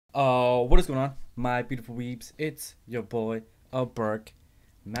What is going on, my beautiful weebs? It's your boy, Burke.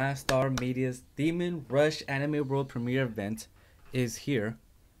 Mastar Media's Demon Rush Anime World Premiere event is here.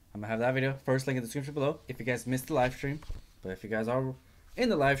 I'm gonna have that video first, link in the description below if you guys missed the live stream. But if you guys are in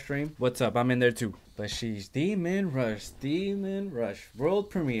the live stream, what's up? I'm in there too. But she's Demon Rush World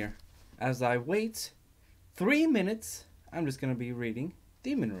Premiere. As I wait 3 minutes, I'm just gonna be reading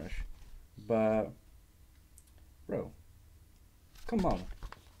Demon Rush. But, bro, come on.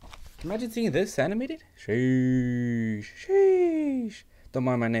 Imagine seeing this animated. Sheesh, sheesh. Don't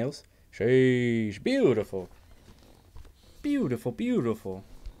mind my nails. Sheesh, beautiful. Beautiful, beautiful.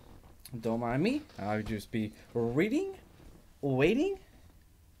 Don't mind me. I'll just be reading, waiting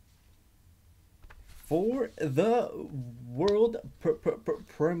for the world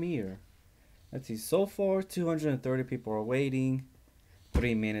premiere. Let's see, so far 230 people are waiting.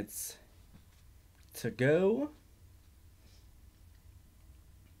 3 minutes to go.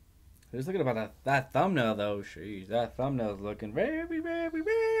 Just looking about that thumbnail though. Jeez, that thumbnail is looking very, very,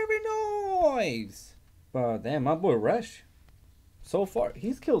 very nice. But damn, my boy Rush, so far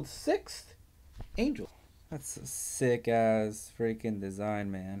he's killed 6 angels. That's a sick ass freaking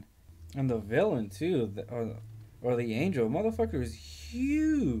design, man. And the villain too, or the angel, motherfucker is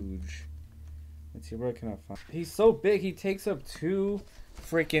huge. Let's see, where can I find? He's so big, he takes up 2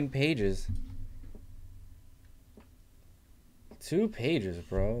 freaking pages. 2 pages,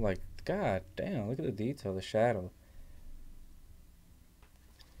 bro. Like, god damn, look at the detail, the shadow.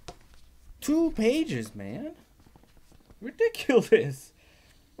 2 pages, man. Ridiculous.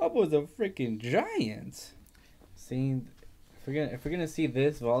 My boy's a freaking giant. Seeing, if we're gonna see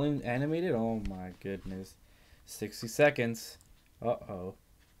this volume animated, oh my goodness. 60 seconds. Uh-oh.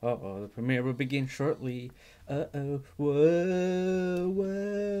 Uh-oh, the premiere will begin shortly. Uh-oh. Whoa,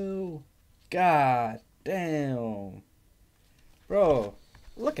 whoa. God damn. Bro,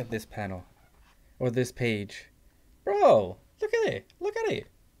 look at this panel. Or this page. Bro, look at it. Look at it.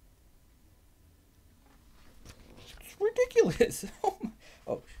 It's ridiculous. Oh my.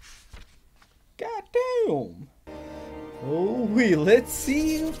 Oh. God damn. Oh, let's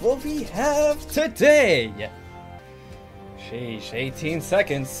see what we have today. Sheesh, 18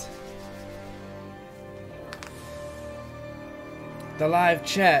 seconds. The live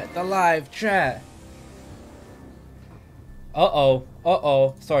chat. The live chat. Uh-oh.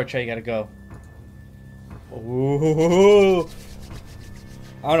 Uh-oh. Sorry, Trey, you gotta go. Ooh.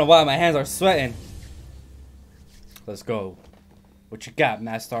 I don't know why my hands are sweating. Let's go. What you got,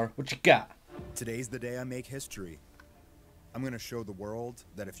 Mastar? What you got? Today's the day I make history. I'm gonna show the world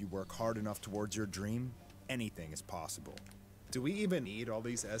that if you work hard enough towards your dream, anything is possible. Do we even need all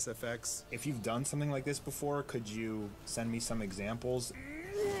these SFX? If you've done something like this before, could you send me some examples?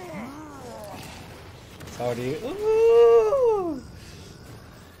 Sorry. Ooh.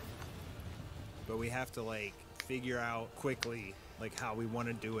 But we have to like figure out quickly like how we want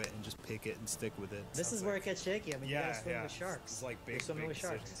to do it and just pick it and stick with it. This is where it gets shaky. I mean, you gotta swim with sharks. It's like big swimming with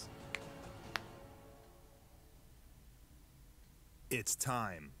sharks. decisions. It's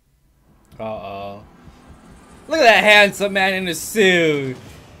time. Uh-oh. Look at that handsome man in a suit.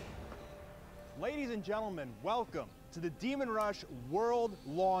 Ladies and gentlemen, welcome to the Demon Rush World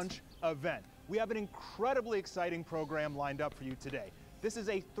Launch event. We have an incredibly exciting program lined up for you today. This is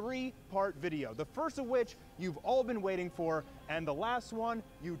a 3-part video, the first of which you've all been waiting for, and the last one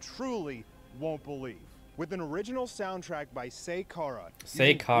you truly won't believe. With an original soundtrack by Seikara,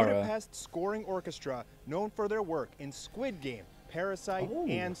 Budapest Scoring Orchestra, known for their work in Squid Game, Parasite,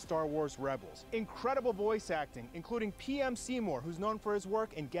 and Star Wars Rebels. Incredible voice acting, including PM Seymour, who's known for his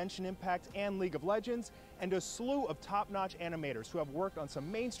work in Genshin Impact and League of Legends, and a slew of top-notch animators who have worked on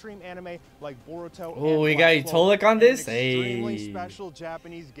some mainstream anime like Boruto. Oh, we got Tolek on this? An extremely special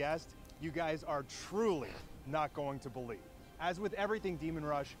Japanese guest you guys are truly not going to believe. As with everything Demon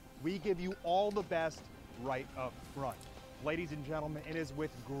Rush, we give you all the best right up front. Ladies and gentlemen, it is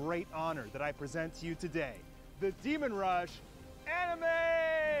with great honor that I present to you today the Demon Rush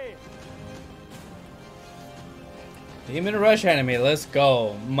Anime! Demon Rush anime, let's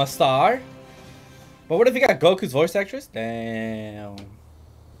go. Mastar? But what if you got Goku's voice actress? Damn.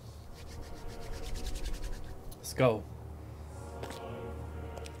 Let's go.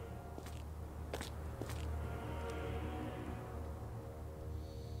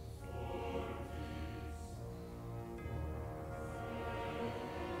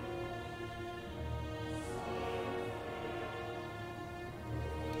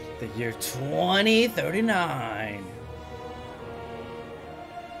 The year 2039.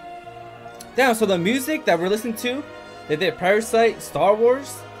 Damn, so the music that we're listening to, they did Parasite, Star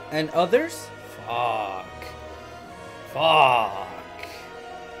Wars, and others? Fuck.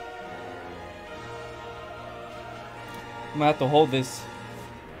 I'm gonna have to hold this.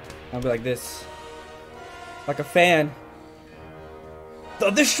 I'll be like this. Like a fan. The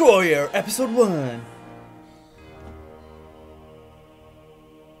Destroyer, episode 1.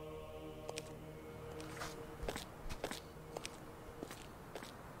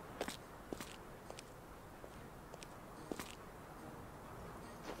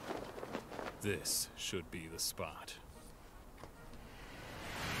 This should be the spot.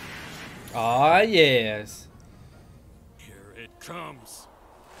 Ah, yes. Here it comes.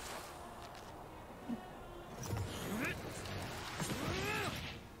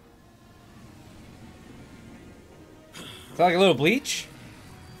 Is that like a little bleach?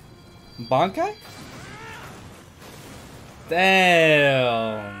 Bankai?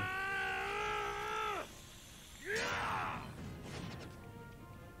 Damn.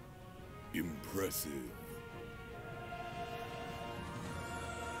 Impressive.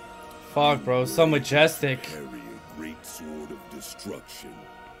 Fuck, bro, so majestic. Carry a great sword of destruction.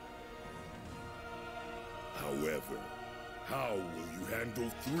 However, how will you handle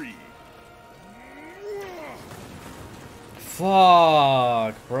 3?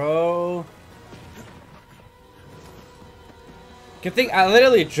 Fuck, bro. Good thing I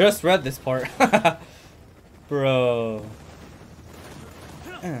literally just read this part. Bro.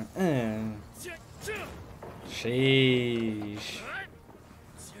 Sheesh.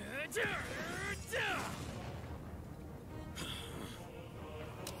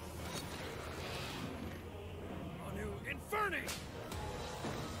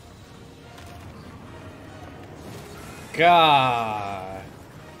 God.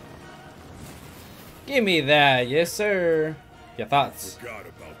 Give me that, yes sir. Your thoughts? Forgot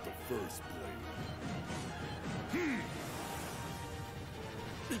about the first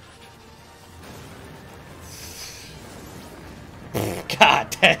blade.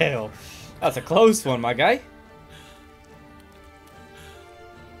 God damn. That's a close one, my guy.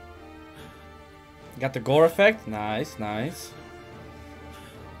 Got the gore effect. Nice, nice.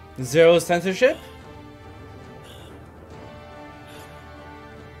 Zero censorship.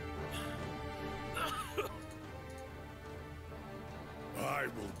 I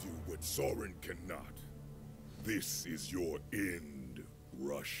will do what Soren cannot. This is your end,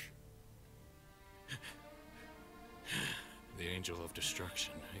 Rush. The Angel of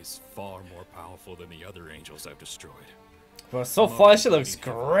Destruction is far more powerful than the other angels I've destroyed. Well, so far, she looks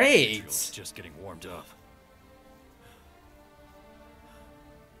great. Just getting warmed up.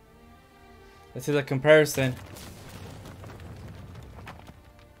 Let's see the comparison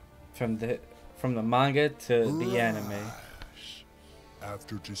from the manga to the anime.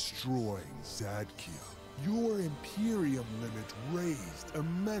 After destroying Zadkiel, your Imperium limit raised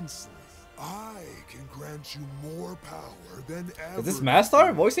immensely. I can grant you more power than ever. Is this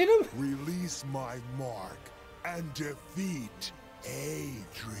Mastar voicing him? Release my mark and defeat Adriel.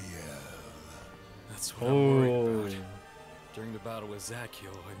 That's what I'm worried about. During the battle with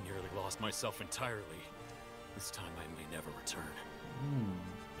Zadkiel, I nearly lost myself entirely. This time I may never return.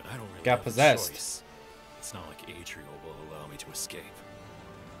 But I don't really Got have possessed. a choice. It's not like Adriel will allow me to escape.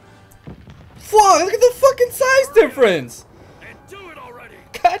 Fuck, look at the fucking size difference! And do it already!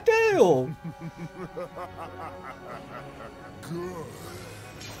 God damn! Good.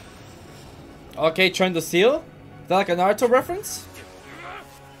 Okay, turn the seal? Is that like a Naruto reference?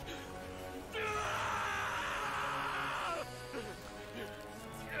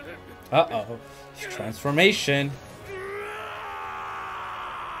 Uh-oh. Transformation.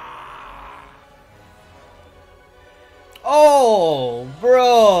 Oh,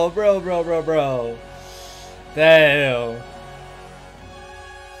 bro. Damn.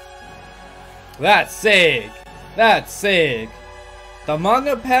 That's sick. That's sick. The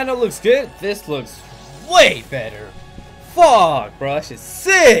manga panel looks good. This looks way better. Fuck, bro. That shit's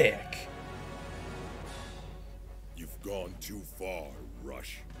sick. You've gone too far,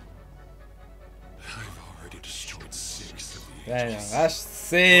 Rush. I've already destroyed 6 of the Damn, angels. that's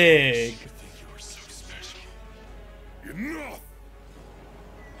sick. You think you were so special? Enough!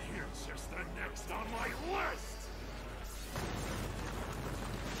 You're just the next on my list!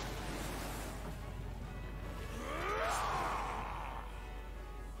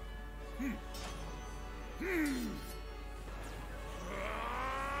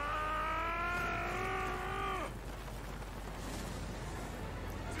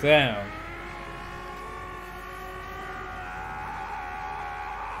 Damn.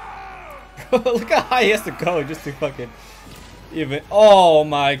 Look how high he has to go just to fucking even. Oh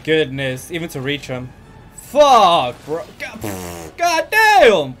my goodness. Even to reach him. Fuck, bro. God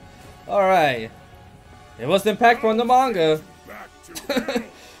damn. Alright. It was impactful in the manga. Back to hell!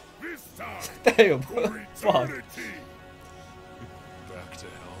 This time! Damn, bro. For Fuck. eternity!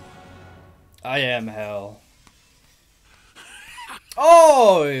 I am hell.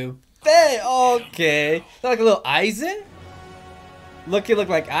 Oh, okay. Is that like a little Aizen? Look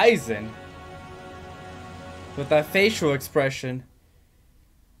like Aizen. With that facial expression.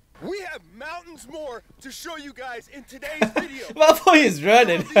 We have mountains more to show you guys in today's video. My boy is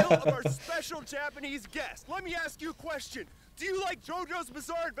running. The reveal of our special Japanese guest. Let me ask you a question. Do you like JoJo's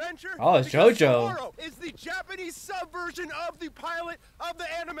Bizarre Adventure? Oh, it's because JoJo. Tomorrow is the Japanese subversion of the pilot of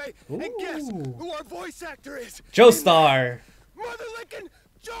the anime. Ooh. And guess who our voice actor is? Joestar. Mother licking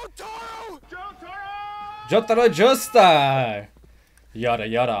Jotaro! Jotaro Joestar. Yada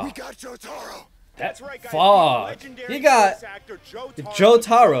yada. We got Jotaro! That's right, guys. fuck. Legendary He got voice actor Jotaro.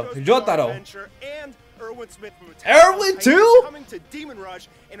 JoJo's Bizarre Jotaro. Adventure, and Erwin Smith from Attack on Erwin Titan too? is coming to Demon Rush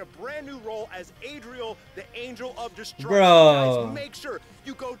in a brand new role as Adriel, the Angel of Destruction. Bro. Guys, make sure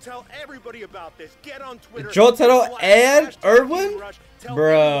you go tell everybody about this. Get on Twitter. Jotaro / and hashtag Erwin? Demon Rush. Tell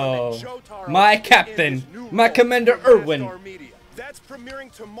Bro. everyone that Jotaro My is in captain. his new My role Commander for Erwin. Mastar Media. That's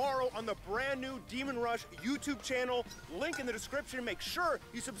premiering tomorrow on the brand new Demon Rush YouTube channel. Link in the description. Make sure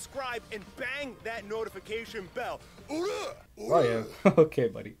you subscribe and bang that notification bell. Ora! Oh yeah. Okay,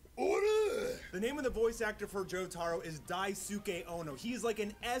 buddy. Ora! The name of the voice actor for Jotaro is Daisuke Ono. He's like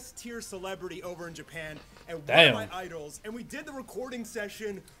an S-tier celebrity over in Japan and Damn. one of my idols. And we did the recording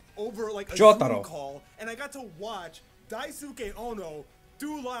session over like a Jotaro. Zoom call, and I got to watch Daisuke Ono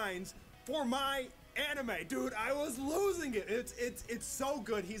do lines for my anime. Dude, I was losing it. It's so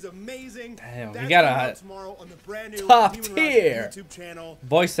good. He's amazing. Damn, That's you got coming a out tomorrow on the brand new top Demon Rush tier YouTube channel.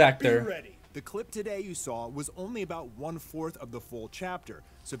 voice Be actor. ready. The clip today you saw was only about 1/4 of the full chapter.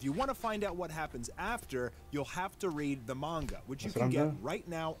 So if you want to find out what happens after, you'll have to read the manga, which That's you what can I'm get doing. right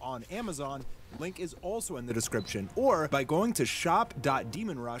now on Amazon. Link is also in the description, or by going to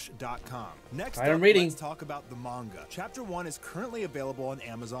shop.demonrush.com. Next I'm up, reading. let's talk about the manga. Chapter 1 is currently available on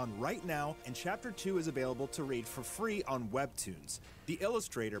Amazon right now, and Chapter 2 is available to read for free on Webtoons. The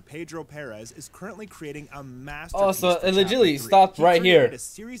illustrator, Pedro Perez, is currently creating a masterpiece. Oh, so for it legitimately Chapter 3. stopped He right created here. a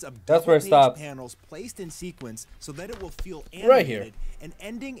series of That's where it double-page stopped. panels placed in sequence so that it will feel Right here. animated and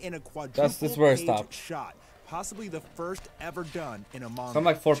ending in a This is where it quadruple-page stopped. shot. Possibly the first ever done in a manga. So I'm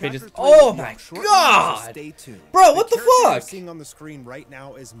like 4 Chapter pages. 3 Oh will be my out shortly, god! so stay tuned. Bro, what the character you're fuck? seeing on the screen right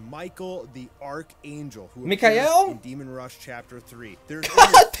now is Michael the Archangel, who Mikael? appears in Demon Rush Chapter 3. There's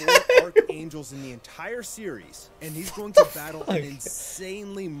only 4 Archangels in the entire series, and he's going to battle an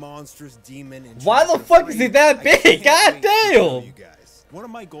insanely monstrous demon in Why the Chapter fuck is 3. he that I big? can't God wait to show damn! you guys. One of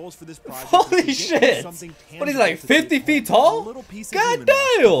my goals for this project Holy is to get you shit. something What is he, tangible like to 50 take feet home, tall? a little piece of God Demon Rush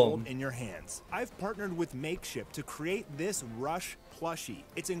to damn. hold in your hands. I've partnered with Makeshift to create this Rush plushie.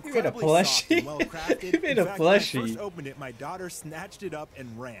 It's made a incredibly soft and plushie? well crafted. You made In a fact, when I plushie. first opened it, my daughter snatched it up and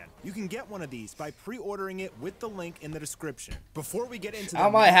ran. You can get one of these by pre-ordering it with the link in the description. Before we get into the I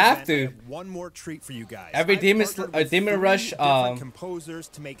might main have event, to. I have one more treat for you guys. Every I've Demon- partnered a with Demon 3 Rush, different composers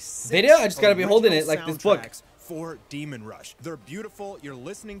to make 6 video? I just gotta be holding it original like this book. soundtracks for Demon Rush. They're beautiful. You're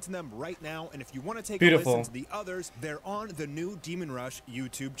listening to them right now, and if you want to take Beautiful. a listen to the others, they're on the new Demon Rush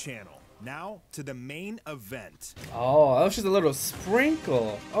YouTube channel. Now to the main event. Oh, that was just a little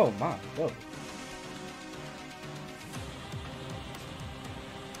sprinkle. Oh my. Whoa.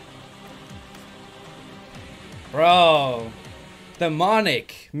 Bro.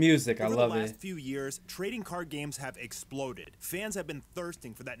 Demonic music. I Over love the last it. few years, trading card games have exploded. Fans have been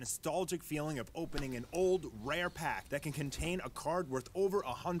thirsting for that nostalgic feeling of opening an old, rare pack that can contain a card worth over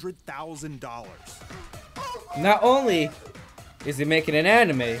 $100,000. Not only is he making an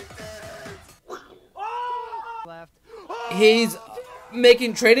anime, Left. he's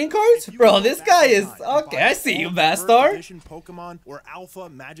making trading cards? Bro, this guy is... Okay, I see you, Mastar. Edition Pokemon or Alpha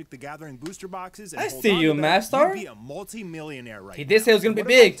Magic the Gathering booster boxes. And I hold see on to you, them, Mastar. You'd be a multi-millionaire right He did say it was gonna be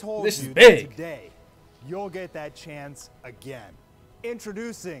What if I big. told This is you that big. Today, you'll get that chance again.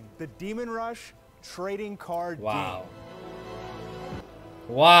 Introducing the Demon Rush trading card Wow.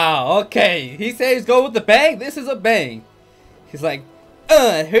 game. Wow, okay. He said he's going with the bang. This is a bang. He's like,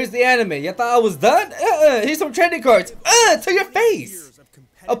 here's the anime. You thought I was done? Here's some trading cards. To your face.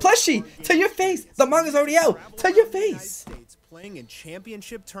 A plushie. To your face. The manga's already out. To your face. Playing in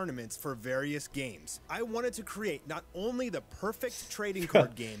championship tournaments for various games. I wanted to create not only the perfect trading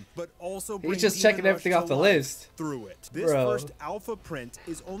card game, but also bring He's just Demon checking Rush everything to off the life list. through it. This Bro. first alpha print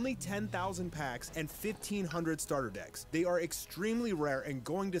is only 10,000 packs and 1,500 starter decks. They are extremely rare and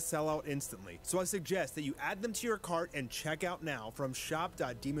going to sell out instantly. So I suggest that you add them to your cart and check out now from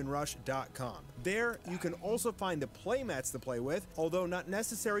shop.demonrush.com. There, you can also find the playmats to play with, although not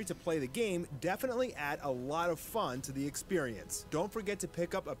necessary to play the game, definitely add a lot of fun to the experience. experience. Don't forget to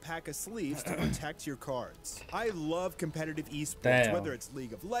pick up a pack of sleeves to protect your cards. I love competitive esports, Damn. whether it's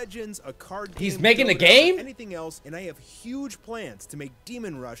League of Legends, a card He's game, making a Dota, game? or anything else, and I have huge plans to make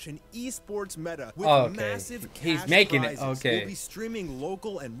Demon Rush an esports meta with Okay. massive He's cash making it. prizes. Okay. We'll be streaming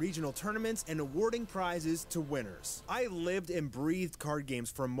local and regional tournaments and awarding prizes to winners. I lived and breathed card games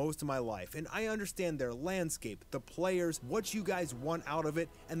for most of my life, and I understand their landscape, the players, what you guys want out of it,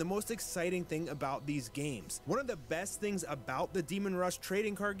 and the most exciting thing about these games. One of the best things about the Demon Rush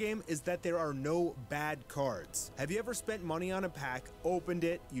trading card game is that there are no bad cards. Have you ever spent money on a pack, opened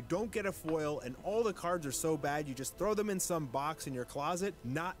it, you don't get a foil, and all the cards are so bad you just throw them in some box in your closet?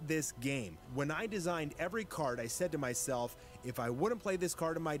 Not this game. When I designed every card, I said to myself, if I wouldn't play this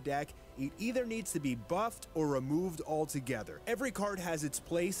card in my deck, it either needs to be buffed or removed altogether. Every card has its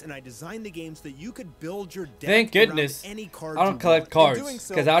place, and I designed the game so that you could build your deck. Thank goodness any card I don't collect cards,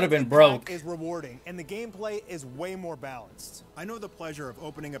 because I would have been broke. Is rewarding, and the gameplay is way more balanced. I know the pleasure of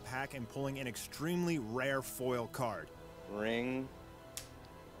opening a pack and pulling an extremely rare foil card. Ring,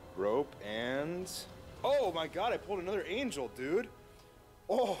 rope, and... Oh my god, I pulled another angel, dude.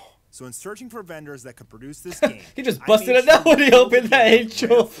 Oh. So in searching for vendors that could produce this game, He just busted it out when he opened that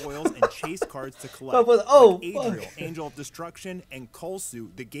angel. Foils and chase cards to collect. Oh, like Adriel, Angel of Destruction, and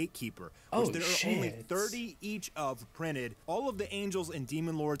Kolsu, the Gatekeeper, which there are only 30 each of printed. All of the angels and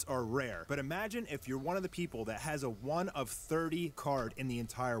demon lords are rare, but imagine if you're one of the people that has a 1 of 30 card in the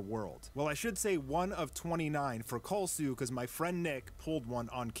entire world. Well, I should say 1 of 29 for Kolsu because my friend Nick pulled one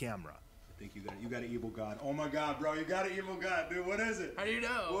on camera. I think you got an evil god. Oh my god, bro, you got an evil god, dude. What is it? How do you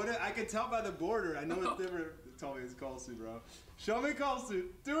know? I can tell by the border. I know it's different. Tell me it's Kolsu, bro. Show me Kolsu.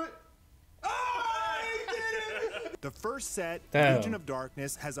 Do it. Oh, he did it! The first set, Legion of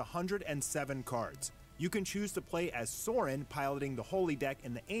Darkness, has 107 cards. You can choose to play as Soren, piloting the Holy deck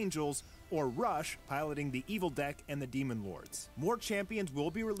and the Angels, or Rush, piloting the Evil deck and the Demon Lords. More champions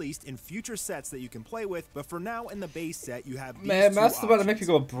will be released in future sets that you can play with, but for now in the base set, you have these two Master's about to make you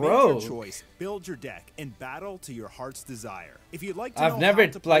go broke. Make your choice, build your deck, and battle to your heart's desire. If you'd like to I've never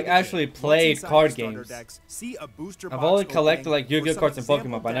like actually played card games. Decks, see a booster I've only box collected opening like Yu-Gi-Oh or cards and some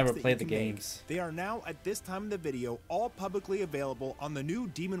Pokemon, but I never example played the decks that you can games. make. They are now, at this time of the video, all publicly available on the new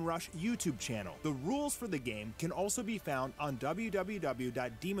Demon Rush YouTube channel. The rules for the game can also be found on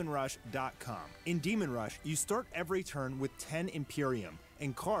www.demonrush.com. In Demon Rush, you start every turn with 10 Imperium,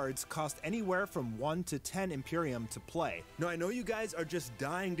 and cards cost anywhere from 1 to 10 Imperium to play. Now, I know you guys are just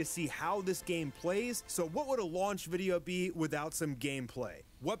dying to see how this game plays, so what would a launch video be without some gameplay?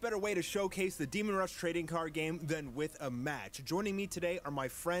 What better way to showcase the Demon Rush trading card game than with a match? Joining me today are my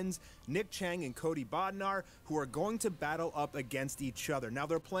friends Nick Chang and Cody Bodnar, who are going to battle up against each other. Now,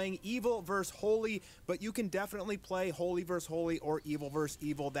 they're playing Evil versus Holy, but you can definitely play Holy versus Holy or Evil versus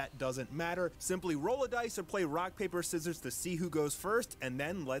Evil. That doesn't matter. Simply roll a dice or play rock, paper, scissors to see who goes first, and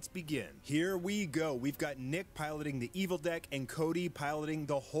then let's begin. Here we go. We've got Nick piloting the Evil deck and Cody piloting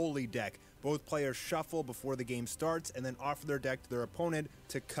the Holy deck. Both players shuffle before the game starts and then offer their deck to their opponent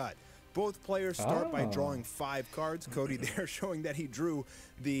to cut. Both players start by drawing 5 cards. Cody there showing that he drew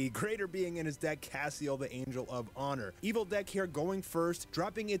the greater being in his deck, Cassiel, the Angel of Honor. Evil deck here going first,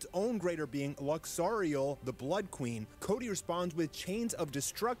 dropping its own greater being, Luxariel, the Blood Queen. Cody responds with Chains of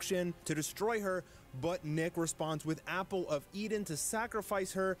Destruction to destroy her, but Nick responds with Apple of Eden to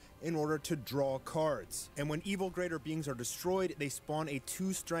sacrifice her in order to draw cards. And when evil greater beings are destroyed, they spawn a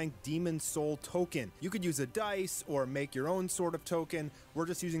 2-strength demon soul token. You could use a dice or make your own sort of token. We're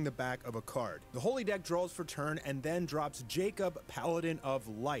just using the back of a card. The Holy deck draws for turn and then drops Jacob, Paladin of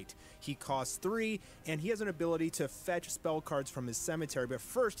Light. He costs 3, and he has an ability to fetch spell cards from his cemetery, but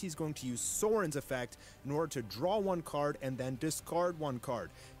first he's going to use Soren's effect in order to draw 1 card and then discard 1 card.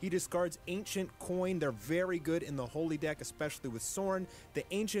 He discards Ancient Coin. They're very good in the Holy deck, especially with Soren. The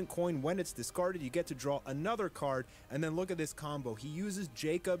Ancient Coin, when it's discarded, you get to draw another card, and then look at this combo. He uses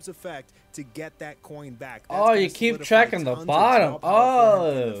Jacob's effect to get that coin back. That's you keep tracking the bottom.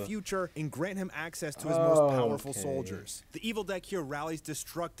 In the future, and grant him access to his most powerful soldiers. The Evil deck here rallies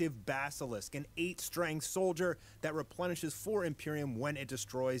Destructive Basilisk, an 8-strength soldier that replenishes 4 Imperium when it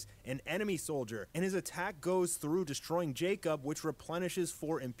destroys an enemy soldier. And his attack goes through destroying Jacob, which replenishes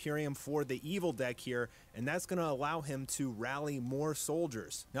 4 Imperium for the Evil deck here, and that's going to allow him to rally more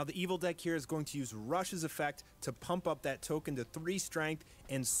soldiers. Now, the Evil deck here is going to use Rush's effect to pump up that token to 3 strength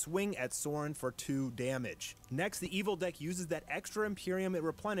and swing at Soren for 2 damage. Next, the Evil deck uses that extra Imperium it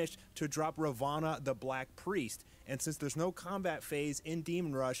replenished to drop Ravana, the Black Priest. And since there's no combat phase in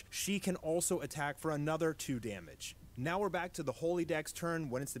Demon Rush, she can also attack for another 2 damage. Now we're back to the Holy Deck's turn.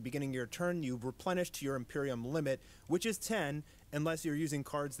 When it's the beginning of your turn, you've replenished to your Imperium limit, which is 10, unless you're using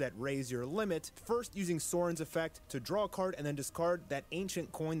cards that raise your limit. First, using Soren's effect to draw a card and then discard that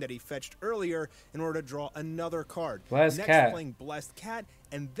ancient coin that he fetched earlier in order to draw another card. Blessed Next, Cat. playing Blessed Cat,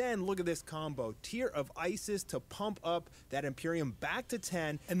 and then look at this combo. Tear of Isis to pump up that Imperium back to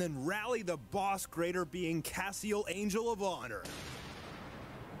 10, and then rally the boss greater being Cassiel, Angel of Honor.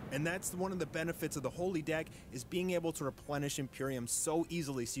 And that's one of the benefits of the Holy Deck, is being able to replenish Imperium so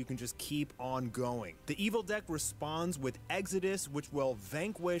easily so you can just keep on going. The Evil Deck responds with Exodus, which will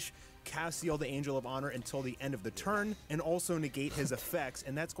vanquish Cassiel, the Angel of Honor, until the end of the turn, and also negate his effects,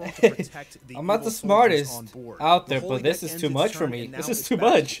 and that's going to protect the I'm not evil the soldiers smartest on board. out there, The Holy but this Deck is ends too its much for turn, me. and This now is it's too back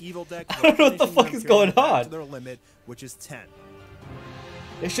to much. the Evil Deck, I don't know what the replenishing fuck is Imperium going back on. to their limit, which is 10.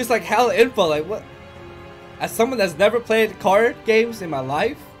 It's just like hella info. Like what? As someone that's never played card games in my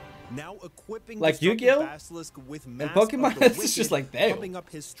life, Now equipping like Destructive Yu-Gi-Oh! Basilisk with And Mask Pokemon, of the it's just Wicked, like, damn. pumping up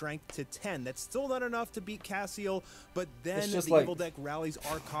his strength to 10. That's still not enough to beat Cassiel, but then It's the just like- Evil Deck rallies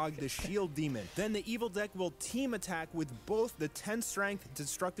Arcog, the Shield Demon. Then the Evil Deck will team attack with both the 10 strength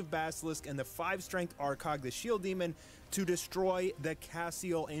Destructive Basilisk and the 5 strength Arcog, the Shield Demon, to destroy the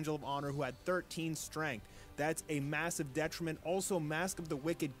Cassiel, Angel of Honor, who had 13 strength. That's a massive detriment. Also, Mask of the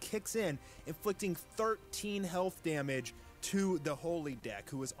Wicked kicks in, inflicting 13 health damage to the Holy Deck,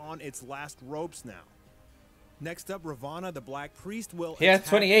 who is on its last ropes now. Next up, Ravana, the Black Priest, will he has attack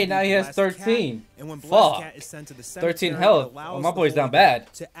 28, the now he has Blessed 13. Cat, and when Blessed Fuck. Cat is sent to the 13 cemetery, health. it allows Oh, my the boy's down Holy Deck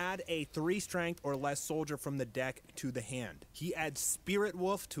bad. to add a 3 strength or less soldier from the deck to the hand. He adds Spirit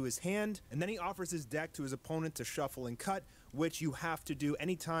Wolf to his hand, and then he offers his deck to his opponent to shuffle and cut, which you have to do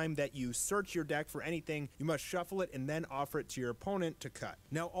anytime that you search your deck for anything. You must shuffle it and then offer it to your opponent to cut.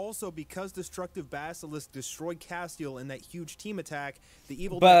 Now also, because Destructive Basilisk destroyed Castiel in that huge team attack, the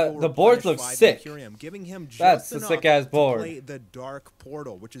Evil But Deck will the board replenish looks 5 sick. Imperium, giving him just That's a enough sick-ass to board. play the Dark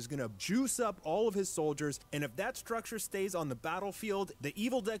Portal, which is going to juice up all of his soldiers, and if that structure stays on the battlefield, the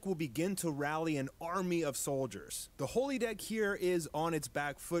Evil Deck will begin to rally an army of soldiers. The Holy Deck here is on its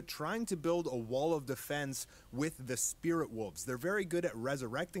back foot, trying to build a wall of defense with the Spirit Wolves. They're very good at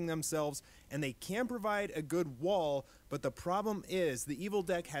resurrecting themselves, and they can provide a good wall, but the problem is the Evil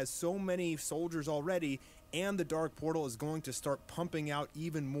Deck has so many soldiers already, and the Dark Portal is going to start pumping out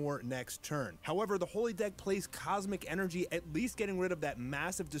even more next turn. However, the Holy Deck plays Cosmic Energy, at least getting rid of that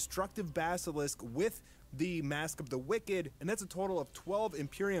massive Destructive Basilisk with the Mask of the Wicked, and that's a total of 12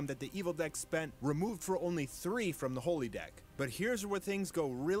 Imperium that the Evil Deck spent, removed for only 3 from the Holy Deck. But here's where things go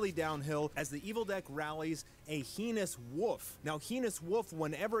really downhill as the Evil Deck rallies a Heinous Wolf. Now, Heinous Wolf,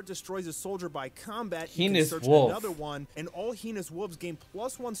 whenever it destroys a soldier by combat, you can Heinous search Wolf. another one, and all Heinous Wolves gain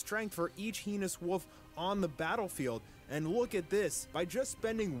 +1 strength for each Heinous Wolf on the battlefield. And look at this, by just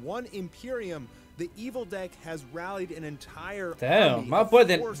spending 1 Imperium, the Evil Deck has rallied an entire Damn, army my of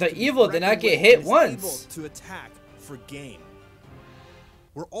boy, force the to be Evil did not reckoned get with hit and is once. able to attack for game.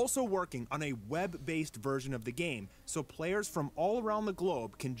 We're also working on a web-based version of the game, so players from all around the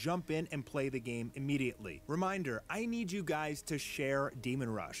globe can jump in and play the game immediately. Reminder, I need you guys to share Demon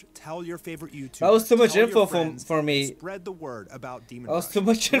Rush. Tell your favorite YouTubers. That was too much tell your info friends, for me. and spread the word about Demon That was Rush. too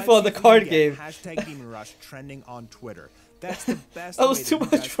much Let's info on see the if we card can game. get hashtag Demon Rush trending on Twitter. That's the best That was way too that you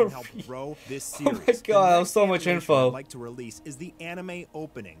much guys for can help me. grow this Oh my series. The God, that was next so much animation info. I'd like to release is the anime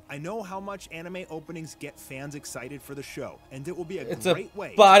opening. I know how much anime openings get fans excited for the show, and it will be a It's great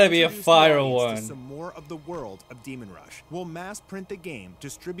way about to to be a introduce the fire audience one. to some more of the world of Demon Rush. We'll mass print the game,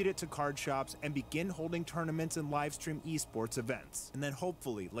 distribute it to card shops, and begin holding tournaments and live stream esports events. And then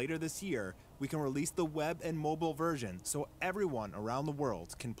hopefully later this year, we can release the web and mobile version so everyone around the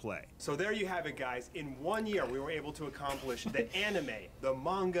world can play. So there you have it, guys. In 1 year, we were able to accomplish the anime, the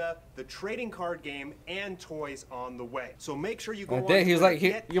manga, the trading card game, and toys on the way. So make sure you go on He's Twitter, like,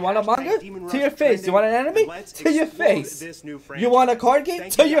 get you want a hashtag manga? Demon To your Rush face. You want an trending, anime? and let's To your explode face. this new You want a franchise. card game?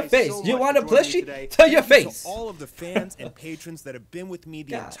 Thank To you your guys face. so You much want a for joining me plushie? today. To your Thank you face. to all of the fans and patrons that have been with me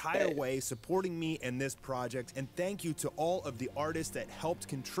the God entire damn. way, supporting me in this project, and thank you to all of the artists that helped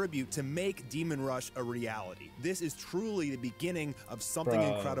contribute to make Demon Rush a reality. This is truly the beginning of something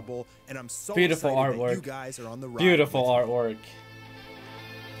Bro. incredible, and I'm so Beautiful excited that artwork. you guys are on the ride. Beautiful with me. artwork.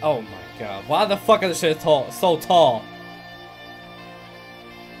 Oh my god. Why the fuck is this shit tall, so tall?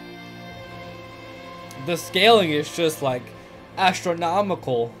 The scaling is just like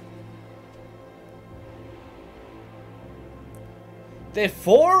astronomical. They had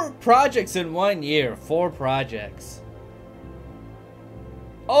 4 projects in 1 year. 4 projects.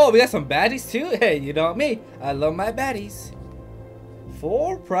 Oh, we got some baddies too? Hey, you know me. I love my baddies.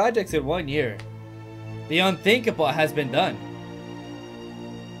 4 projects in 1 year. The unthinkable has been done.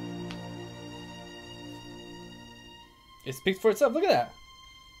 It speaks for itself. Look at that.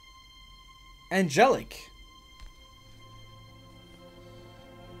 Angelic.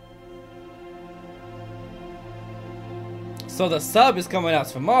 So the sub is coming out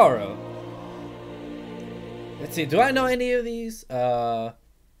tomorrow. Let's see. Do I know any of these?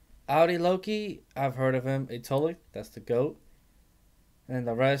 Audi Loki. I've heard of him. Atolik. That's the GOAT. And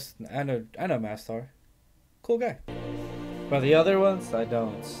the rest, I know Mastar. Cool guy. But the other ones, I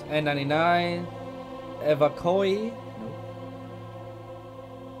don't. N99. Evakoi. Nope.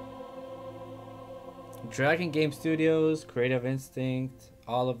 Dragon Game Studios. Creative Instinct.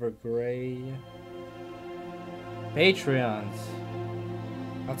 Oliver Gray. Patreons.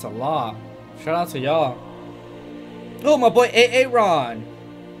 That's a lot. Shout out to y'all. Oh, my boy AA Ron.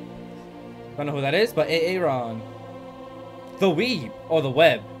 Don't know who that is, but AA Ron. The Weeb or the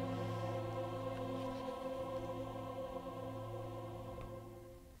Web.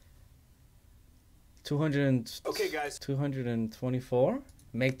 Okay, guys. 224.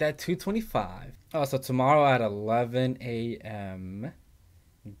 Make that 225. Oh, so tomorrow at 11 a.m.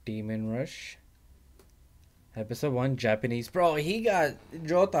 Demon Rush. Episode 1, Japanese. Bro, he got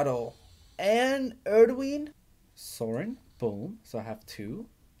Jotaro and Erdwin. Soren. Boom. So I have 2.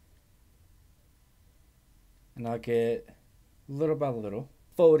 And I'll get little by little.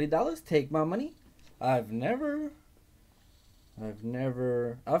 $40. Take my money. I've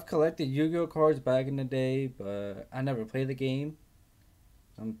collected Yu-Gi-Oh cards back in the day, but I never played the game.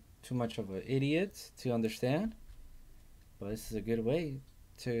 I'm too much of an idiot to understand. But this is a good way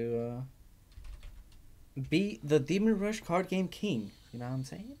to be the Demon Rush card game king. You know what I'm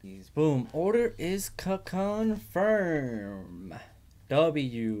saying? Boom. Order is confirmed.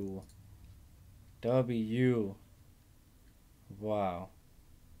 W. Wow.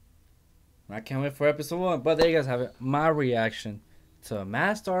 I can't wait for episode 1. But there you guys have it. My reaction to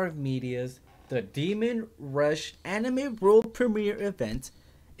Mastar Media's The Demon Rush Anime World Premiere event.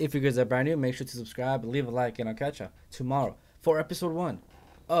 If you guys are brand new, make sure to subscribe, leave a like, and I'll catch you tomorrow for episode 1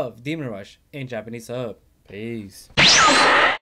 of Demon Rush in Japanese sub. Peace.